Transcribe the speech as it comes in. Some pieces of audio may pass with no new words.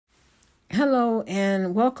Hello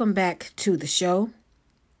and welcome back to the show.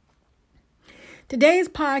 Today's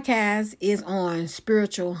podcast is on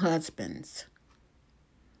spiritual husbands.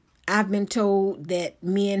 I've been told that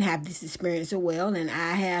men have this experience as well, and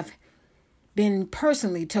I have been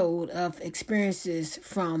personally told of experiences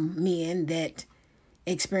from men that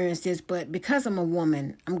experience this, but because I'm a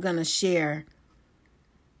woman, I'm going to share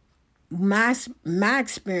my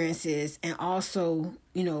experiences and also,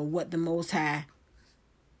 what the Most High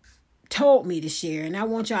told me to share. And I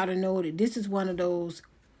want y'all to know that this is one of those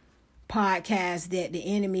podcasts that the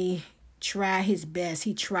enemy tried his best.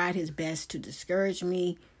 He tried his best to discourage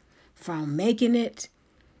me from making it.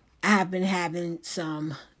 I have been having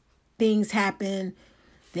some things happen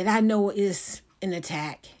that I know is an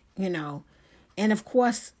attack, and of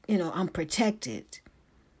course, I'm protected.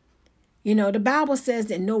 The Bible says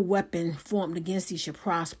that no weapon formed against thee shall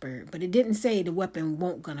prosper, but it didn't say the weapon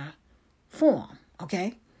won't gonna form,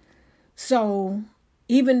 okay? So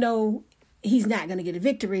even though he's not going to get a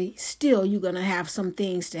victory, still you're going to have some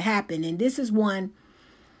things to happen. And this is one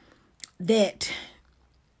that,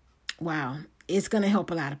 it's going to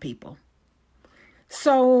help a lot of people.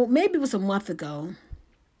 So maybe it was a month ago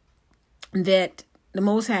that the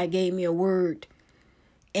Most High gave me a word.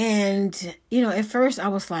 And, at first I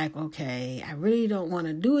was like, okay, I really don't want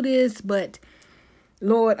to do this, but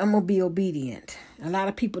Lord, I'm going to be obedient. A lot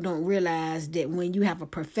of people don't realize that when you have a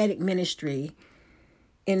prophetic ministry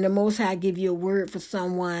and the Most High give you a word for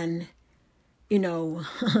someone, even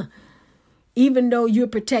though you're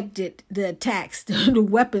protected, the attacks, the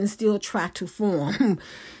weapons still try to form,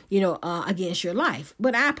 against your life.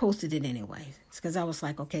 But I posted it anyway because I was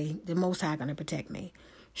like, okay, the Most High going to protect me.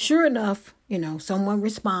 Sure enough, someone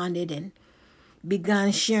responded and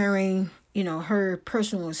begun sharing, her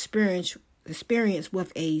personal experience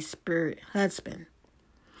with a spirit husband.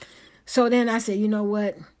 So then I said, you know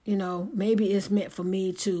what, maybe it's meant for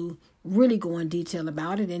me to really go in detail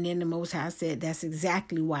about it. And then the Most High said, that's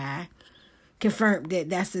exactly why, confirmed that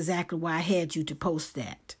that's exactly why I had you to post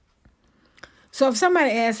that. So if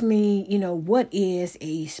somebody asks me, what is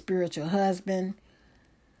a spiritual husband?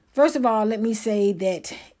 First of all, let me say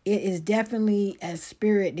that it is definitely a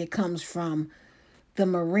spirit that comes from the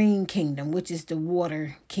marine kingdom, which is the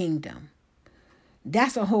water kingdom.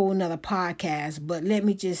 That's a whole nother podcast, but let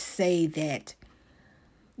me just say that,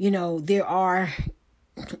 there are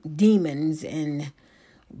demons and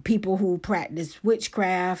people who practice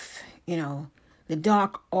witchcraft, the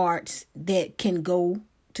dark arts that can go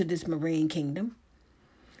to this marine kingdom.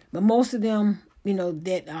 But most of them,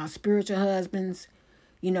 that are spiritual husbands,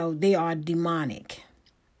 they are demonic.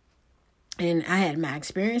 And I had my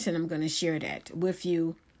experience and I'm going to share that with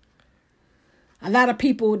you. A lot of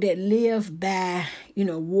people that live by,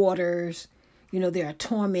 waters, they are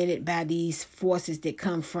tormented by these forces that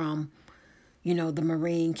come from, the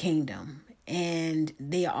marine kingdom. And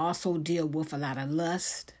they also deal with a lot of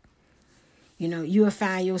lust. You'll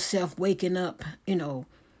find yourself waking up,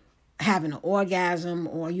 having an orgasm,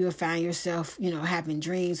 or you'll find yourself, having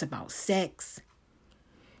dreams about sex.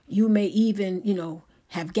 You may even,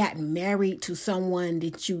 have gotten married to someone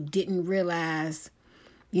that you didn't realize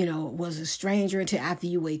was a stranger until after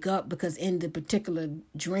you wake up, because in the particular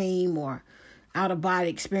dream or out-of-body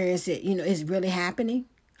experience, it's really happening,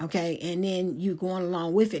 okay? And then you going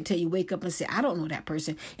along with it until you wake up and say, I don't know that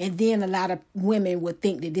person. And then a lot of women would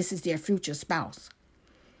think that this is their future spouse.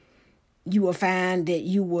 You will find that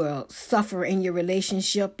you will suffer in your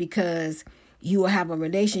relationship because you will have a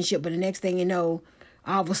relationship, but the next thing you know,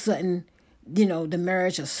 all of a sudden, the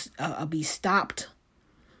marriage will be stopped.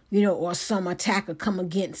 Or some attack will come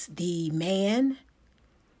against the man,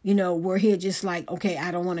 where he'll just like, okay,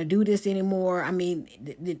 I don't want to do this anymore. I mean,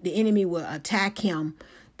 the enemy will attack him.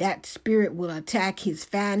 That spirit will attack his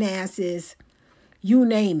finances, you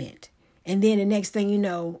name it. And then the next thing you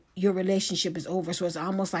know, your relationship is over. So it's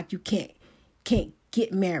almost like you can't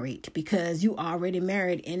get married because you already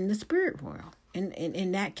married in the spirit world,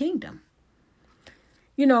 in that kingdom.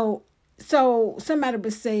 So somebody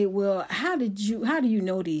would say, well, how do you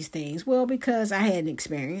know these things? Well, because I had an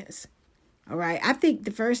experience. All right. I think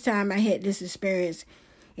the first time I had this experience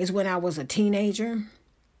is when I was a teenager.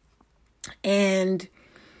 And,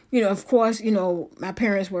 of course, my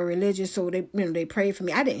parents were religious, so they prayed for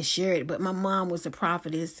me. I didn't share it, but my mom was a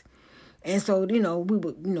prophetess. And so, we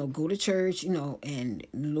would, go to church, and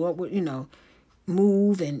the Lord would,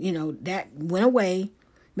 move, and, that went away.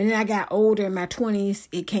 But then I got older in my 20s,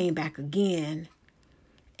 it came back again.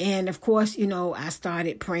 And of course, I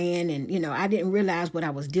started praying and, I didn't realize what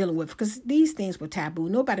I was dealing with because these things were taboo.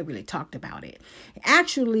 Nobody really talked about it.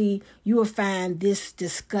 Actually, you will find this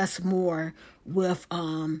discussed more with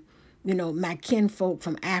my kinfolk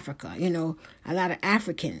from Africa, a lot of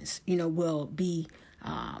Africans, will be,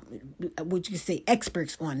 would you say,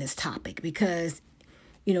 experts on this topic because,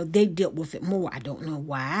 they dealt with it more. I don't know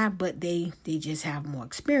why, but they just have more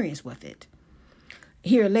experience with it.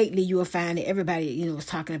 Here lately, you will find that everybody, is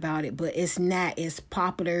talking about it, but it's not as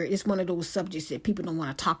popular. It's one of those subjects that people don't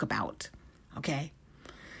want to talk about. Okay.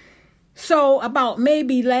 So about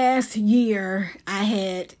maybe last year, I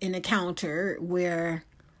had an encounter where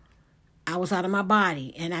I was out of my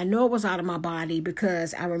body. And I know I was out of my body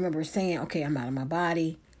because I remember saying, okay, I'm out of my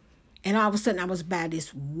body. And all of a sudden I was by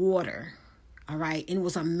this water. All right. And it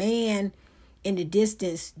was a man in the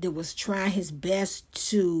distance that was trying his best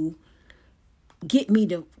to get me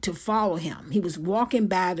to follow him. He was walking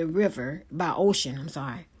by the river, by ocean, I'm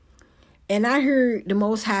sorry. And I heard the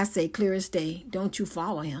Most High say, clear as day, don't you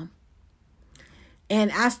follow him.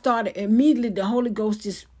 And I started immediately, the Holy Ghost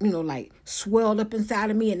just, swelled up inside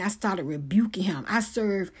of me and I started rebuking him. I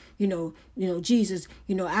served, Jesus,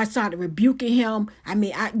 I started rebuking him. I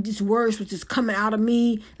mean, these words was just coming out of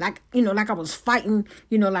me like I was fighting,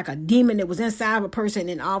 like a demon that was inside of a person.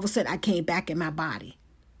 And all of a sudden I came back in my body.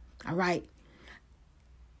 All right.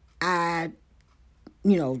 I,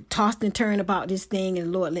 tossed and turned about this thing and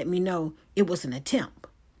the Lord let me know it was an attempt.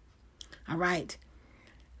 All right.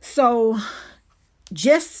 So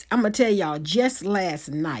I'm going to tell y'all, just last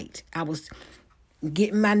night, I was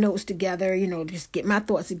getting my notes together, just get my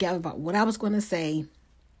thoughts together about what I was going to say.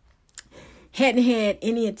 Hadn't had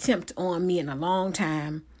any attempt on me in a long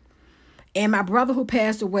time. And my brother who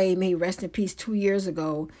passed away, may he rest in peace, 2 years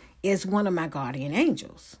ago, is one of my guardian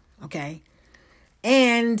angels. Okay.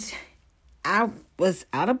 And I was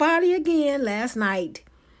out of body again last night.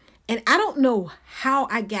 And I don't know how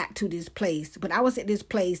I got to this place, but I was at this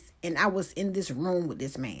place and I was in this room with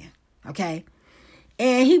this man, okay?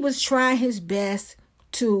 And he was trying his best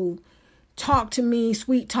to talk to me,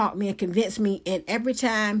 sweet talk me and convince me. And every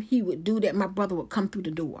time he would do that, my brother would come through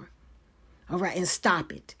the door, all right, and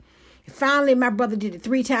stop it. And finally, my brother did it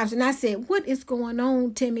 3 times. And I said, what is going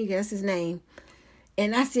on, Timmy? That's his name.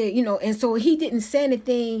 And I said, and so he didn't say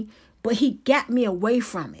anything, but he got me away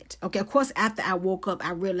from it. Okay, of course, after I woke up,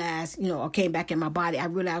 I realized, I came back in my body. I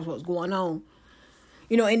realized what was going on.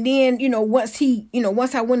 And then,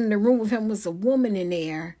 once I went in the room with him, was a woman in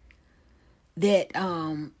there that,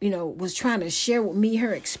 was trying to share with me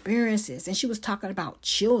her experiences. And she was talking about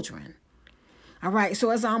children. All right, so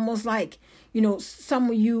it's almost like, some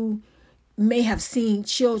of you may have seen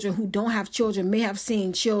children who don't have children, may have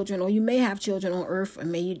seen children, or you may have children on earth,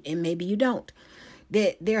 and maybe you don't.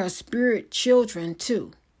 That there are spirit children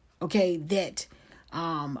too, okay, that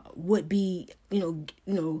would be,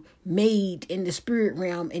 made in the spirit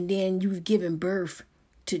realm, and then you've given birth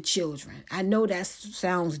to children. I know that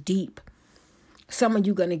sounds deep. Some of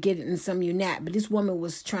you going to get it and some of you not, but this woman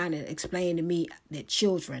was trying to explain to me that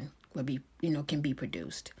children will be, can be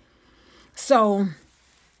produced. So,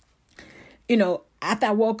 after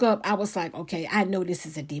I woke up, I was like, okay, I know this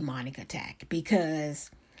is a demonic attack because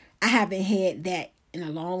I haven't had that in a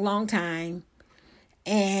long, long time.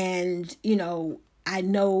 And, I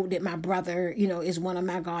know that my brother, is one of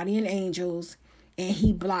my guardian angels and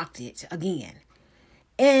he blocked it again.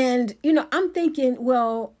 And, I'm thinking,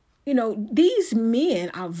 well, these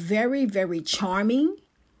men are very, very charming.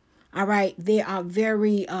 All right. They are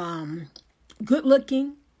very good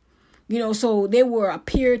looking, so they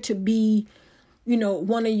appear to be,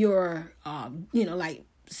 one of your, like,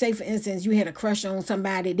 say, for instance, you had a crush on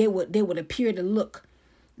somebody, they would appear to look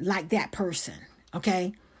like that person,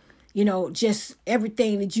 okay? Just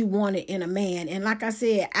everything that you wanted in a man. And like I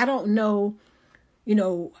said, I don't know,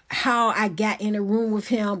 how I got in a room with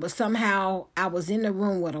him, but somehow I was in the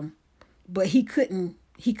room with him, but he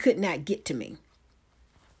could not get to me.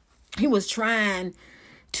 He was trying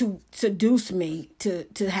to seduce me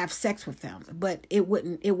to have sex with him, but it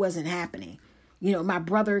wasn't happening. My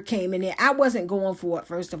brother came in there. I wasn't going for it,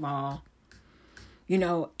 first of all,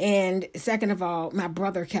 and second of all, my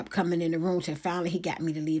brother kept coming in the room till finally he got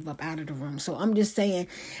me to leave up out of the room. So I'm just saying,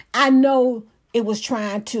 I know it was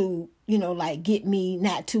trying to, like get me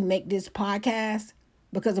not to make this podcast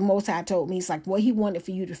because the Most High told me, it's like what he wanted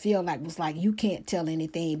for you to feel like was like, you can't tell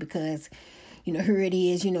anything because, here it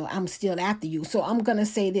is, I'm still after you. So I'm going to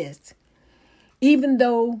say this, even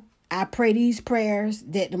though I pray these prayers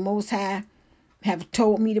that the Most High have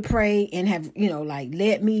told me to pray and have,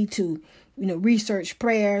 led me to, research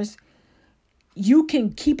prayers, you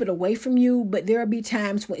can keep it away from you, but there'll be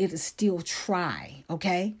times when it'll still try,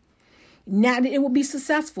 okay? Not that it will be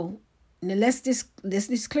successful, Now let's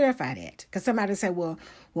just clarify that, because somebody say, well,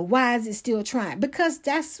 why is it still trying? Because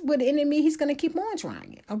that's what the enemy, he's going to keep on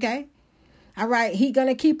trying it. Okay. All right. He's going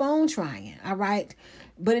to keep on trying. All right.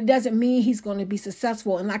 But it doesn't mean he's going to be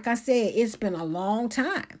successful. And like I said, it's been a long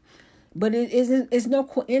time, but it's no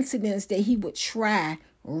coincidence that he would try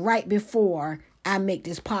right before I make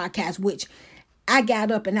this podcast, which I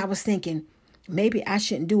got up and I was thinking, maybe I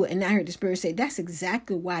shouldn't do it. And I heard the Spirit say, that's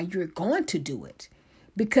exactly why you're going to do it.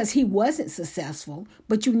 Because he wasn't successful,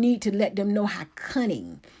 but you need to let them know how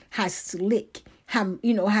cunning, how slick, how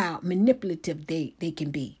manipulative they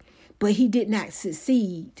can be. But he did not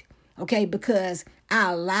succeed, okay, because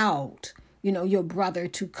I allowed, your brother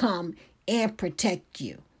to come and protect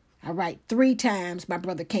you. All right, 3 times my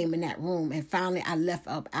brother came in that room, and finally I left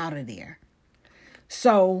up out of there.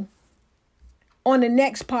 So on the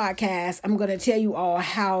next podcast, I'm going to tell you all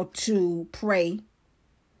how to pray.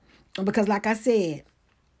 Because like I said,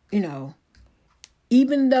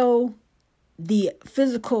 even though the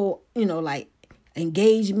physical, like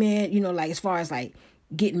engagement, like as far as like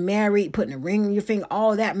getting married, putting a ring on your finger,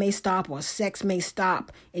 all that may stop, or sex may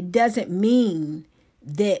stop. It doesn't mean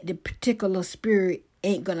that the particular spirit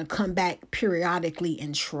ain't going to come back periodically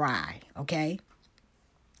and try. Okay.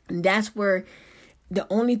 And that's where the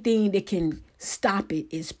only thing that can stop it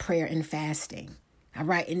is prayer and fasting. All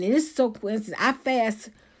right. And it is so coincident. I fast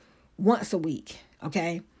once a week.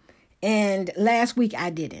 Okay. And last week I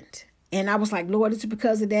didn't. And I was like, Lord, it's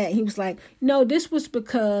because of that. And he was like, no, this was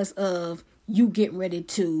because of you getting ready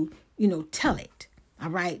to, tell it. All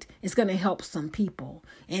right. It's going to help some people.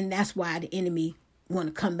 And that's why the enemy want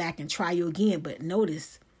to come back and try you again. But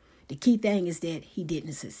notice the key thing is that he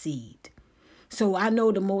didn't succeed. So I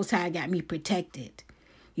know the Most High got me protected,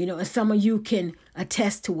 and some of you can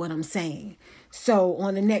attest to what I'm saying. So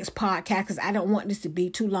on the next podcast, because I don't want this to be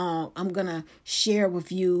too long, I'm going to share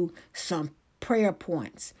with you some prayer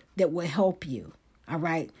points that will help you. All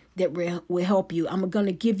right. That will help you. I'm going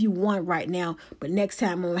to give you one right now, but next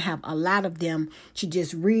time I'm going to have a lot of them to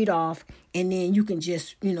just read off, and then you can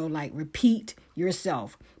just, repeat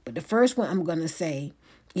yourself. But the first one I'm going to say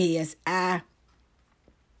is I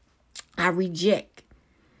reject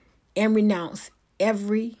and renounce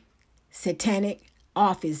every satanic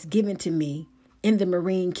office given to me in the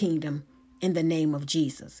marine kingdom in the name of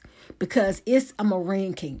Jesus, because it's a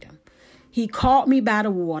marine kingdom. He called me by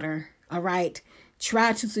the water, all right,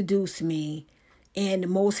 tried to seduce me, and the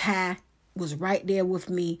Most High was right there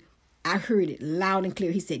with me. I heard it loud and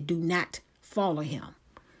clear. He said, do not follow him,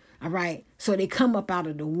 all right? So they come up out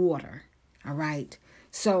of the water, all right?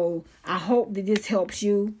 So I hope that this helps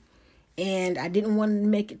you, and I didn't want to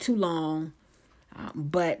make it too long,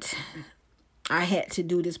 but I had to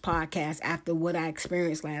do this podcast after what I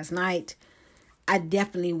experienced last night. I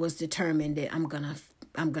definitely was determined that I'm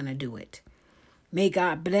gonna do it. May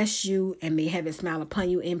God bless you, and may heaven smile upon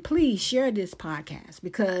you. And please share this podcast,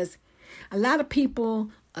 because a lot of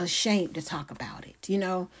people are ashamed to talk about it.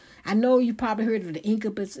 I know you probably heard of the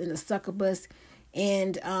incubus and the succubus,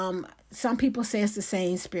 and some people say it's the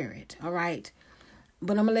same spirit. All right.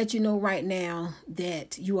 But I'm going to let you know right now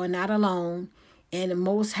that you are not alone, and the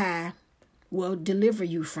Most High will deliver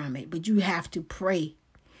you from it. But you have to pray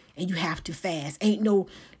and you have to fast. Ain't no,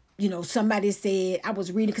 somebody said, I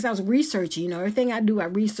was reading, because I was researching, everything I do, I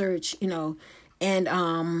research,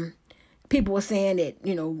 and people were saying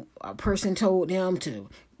that, a person told them to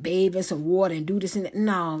bathe in some water and do this and that.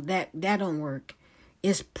 No, that don't work.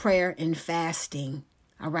 It's prayer and fasting.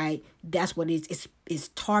 All right. That's what it is. It's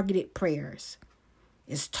targeted prayers.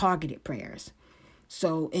 It's targeted prayers.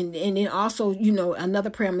 So, and then also, another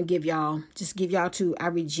prayer I'm going to give y'all, I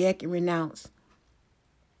reject and renounce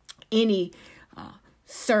any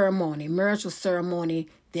ceremony, marital ceremony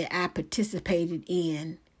that I participated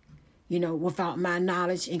in, without my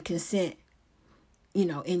knowledge and consent,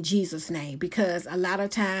 in Jesus' name. Because a lot of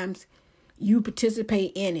times you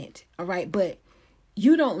participate in it, all right, but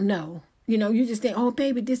you don't know. You just think, oh,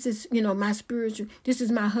 baby, this is, my spiritual, this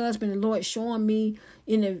is my husband, the Lord showing me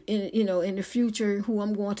in the future who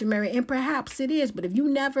I'm going to marry. And perhaps it is, but if you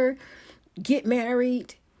never get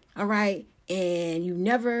married, all right, and you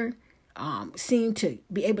never seem to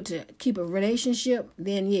be able to keep a relationship,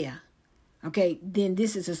 then yeah, okay, then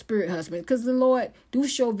this is a spirit husband. Because the Lord do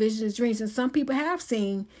show visions, dreams, and some people have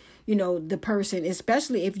seen, the person,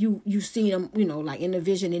 especially if you seen them, like in the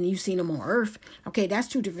vision, and you seen them on earth. Okay, that's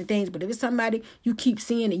 2 different things. But if it's somebody you keep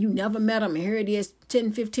seeing and you never met them, and here it is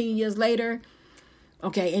 10, 15 years later,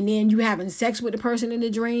 okay, and then you having sex with the person in the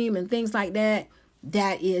dream and things like that,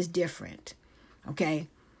 that is different. Okay,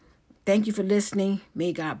 thank you for listening.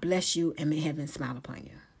 May God bless you, and may heaven smile upon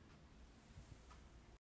you.